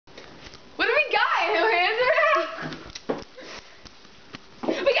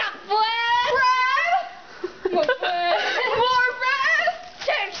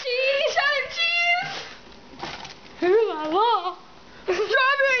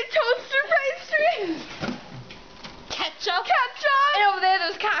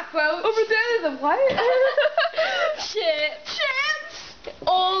what? Chips.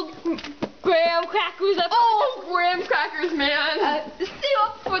 Old graham crackers. Oh, graham crackers, man.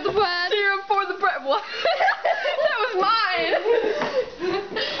 Syrup for the bread. Syrup for the bread. What? That was mine.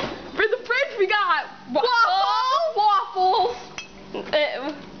 For the fridge, we got waffles.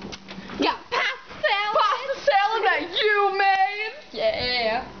 Got pasta salad. Pasta salad that you made.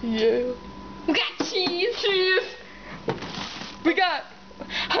 Yeah. Yeah. We got cheese. We got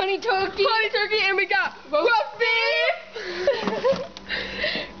honey turkey. And we got roast beef.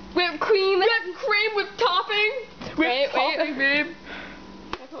 Whipped cream with topping. Wait. Topping, babe.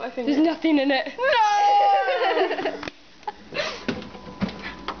 That's what I think. There's nothing in it. No.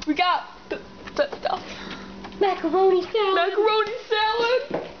 We got the stuff. Macaroni salad.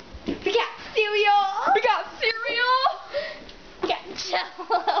 We got cereal. We got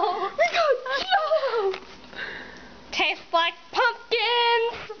Jello. Tastes like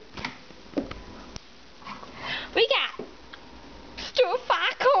pumpkins. We got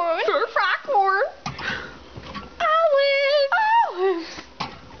stir-fry corn. Olives.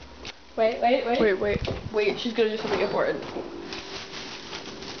 Wait, she's gonna do something important.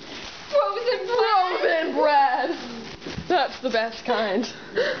 Frozen bread. That's the best kind.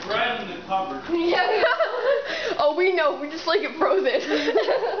 Bread in the cupboard. Yeah. Oh, we know. We just like it frozen.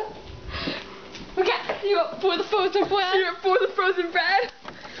 We got syrup for the frozen bread.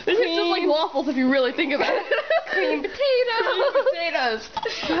 This is just like waffles if you really think about it. Cream potatoes.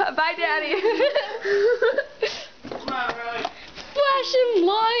 Bye, Daddy. Come on, Riley. Fresh and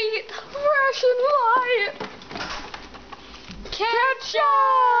light.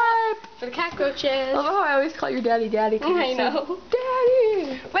 Ketchup. For the cockroaches. I love how I always call your daddy. I know.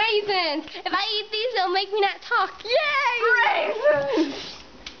 Daddy. Raisins. If I eat these, it'll make me not talk. Yay! Raisins.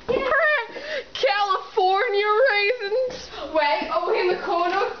 California raisins. Wait, over here in the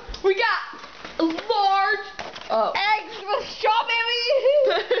corner, We got large eggs with strawberries.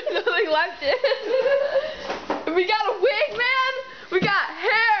 Nothing left in. We got a wig, man. We got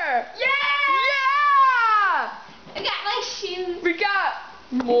hair. Yeah! I got my shoes. We got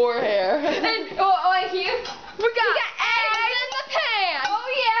more hair. And right here, We got eggs in the pan. Oh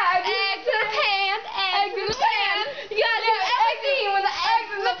yeah, Eggs in the pan. Eggs in the pan. You gotta do everything with the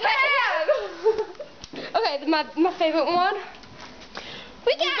eggs in the pan. Okay, my favorite one.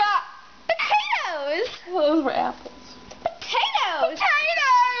 We got potatoes. Those were apples. Potatoes.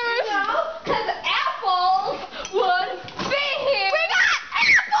 No, because apples would be here. We got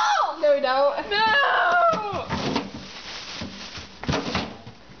apples. No, we don't. No.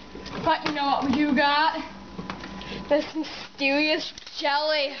 But you know what you got? This mysterious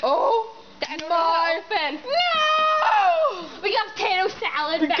jelly. Oh I don't know how to open. no! We got potato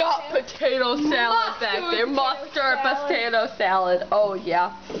salad. We back got there. potato salad back there. Mustard potato salad. Oh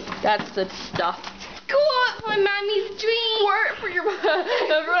yeah, that's the stuff. Squirt for mommy's dream. Squirt for your.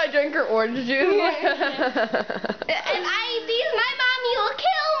 Remember when I drank her orange juice? If I eat these, my mommy will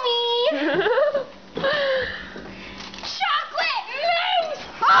kill me. Chocolate mousse.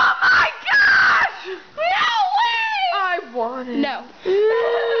 Oh my gosh! No way. I want it. No.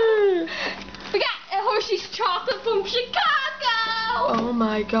 We got Hershey's chocolate from Chicago. Oh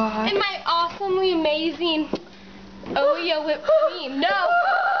my god. And my awesomely amazing Oreo whipped cream. No.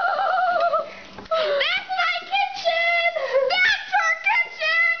 That's my kitchen. That's our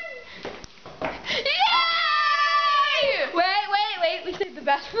kitchen. Yay! Wait. We saved the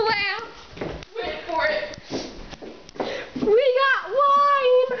best for last. Wait for it. We got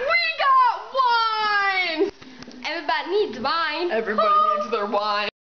wine. Wine! Everybody needs wine. Everybody needs their wine.